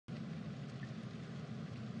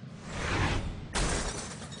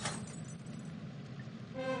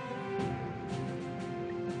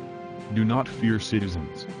Do not fear,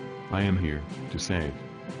 citizens. I am here to save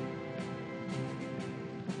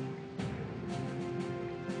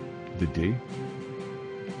the day.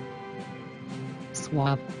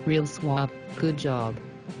 Swap, real swap, good job.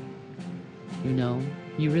 You know,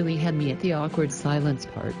 you really had me at the awkward silence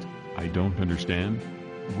part. I don't understand.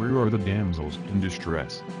 Where are the damsels in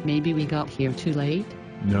distress? Maybe we got here too late?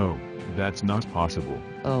 No, that's not possible.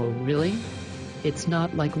 Oh really? It's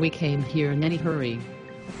not like we came here in any hurry.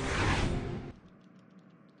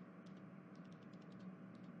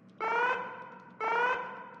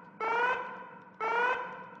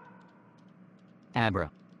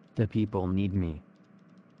 Abra. The people need me.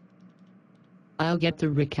 I'll get the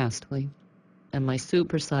Rick Astley. And my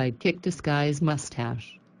super sidekick disguise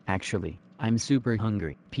mustache. Actually, I'm super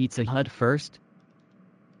hungry. Pizza Hut first?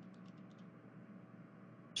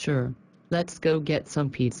 Sure. Let's go get some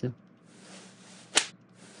pizza.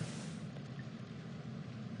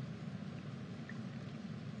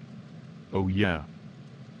 Oh yeah.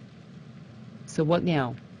 So what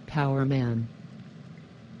now, Powerman?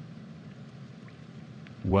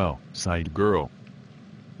 Well, side girl.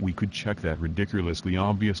 We could check that ridiculously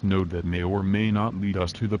obvious note that may or may not lead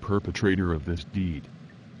us to the perpetrator of this deed.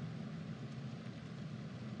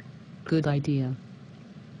 Good idea.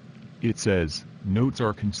 It says, notes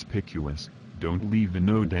are conspicuous, don't leave a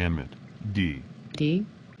note, damn it. D. D?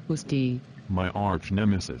 Who's D? My arch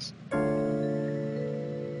nemesis.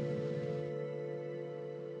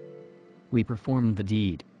 We performed the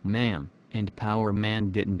deed, ma'am, and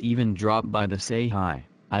Powerman didn't even drop by to say hi.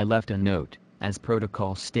 I left a note, as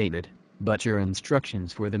protocol stated, but your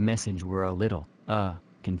instructions for the message were a little,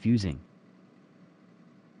 confusing.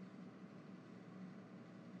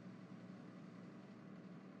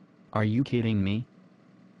 Are you kidding me?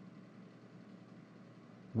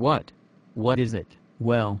 What? What is it?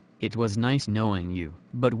 Well, it was nice knowing you,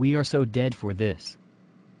 but we are so dead for this.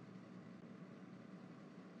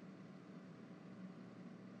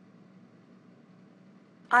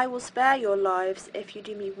 I will spare your lives if you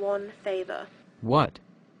do me one favor. What?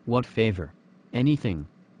 What favor? Anything.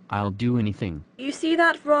 I'll do anything. You see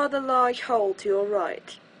that rather large hole to your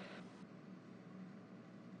right?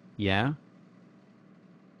 Yeah?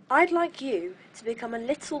 I'd like you to become a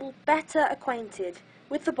little better acquainted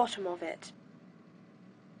with the bottom of it.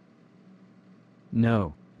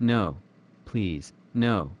 No, no. Please,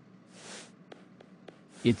 no.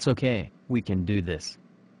 It's okay, we can do this.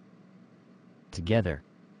 Together.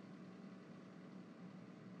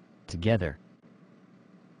 Together.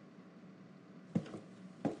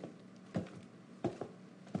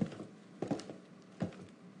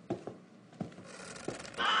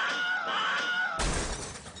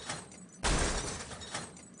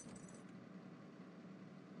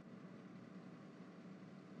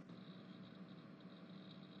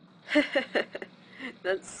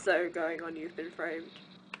 That's so going on, you've been framed.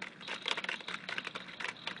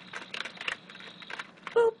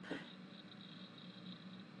 Boop.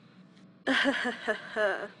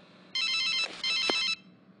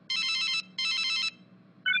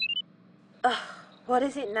 What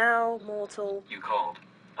is it now, mortal? You called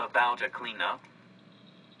about a cleanup?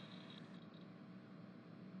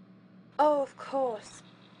 Oh, of course.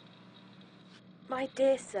 My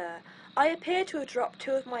dear sir, I appear to have dropped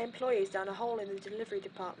 2 of my employees down a hole in the delivery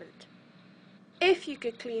department. If you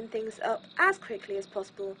could clean things up as quickly as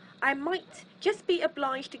possible, I might just be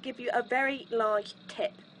obliged to give you a very large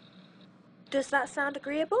tip. Does that sound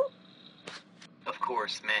agreeable? Of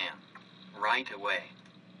course, ma'am. Right away.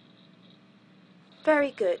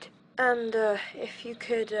 Very good. And if you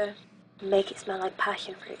could make it smell like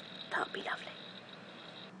passion fruit, that would be lovely.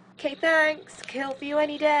 Okay, thanks. Kill for you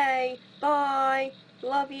any day. Bye.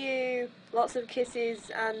 Love you. Lots of kisses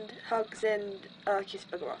and hugs and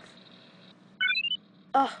just bugger off.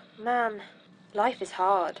 Oh, man. Life is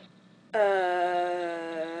hard. Can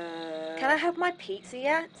I have my pizza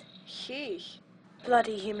yet? Sheesh.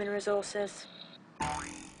 Bloody human resources.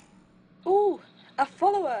 Ooh, a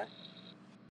follower.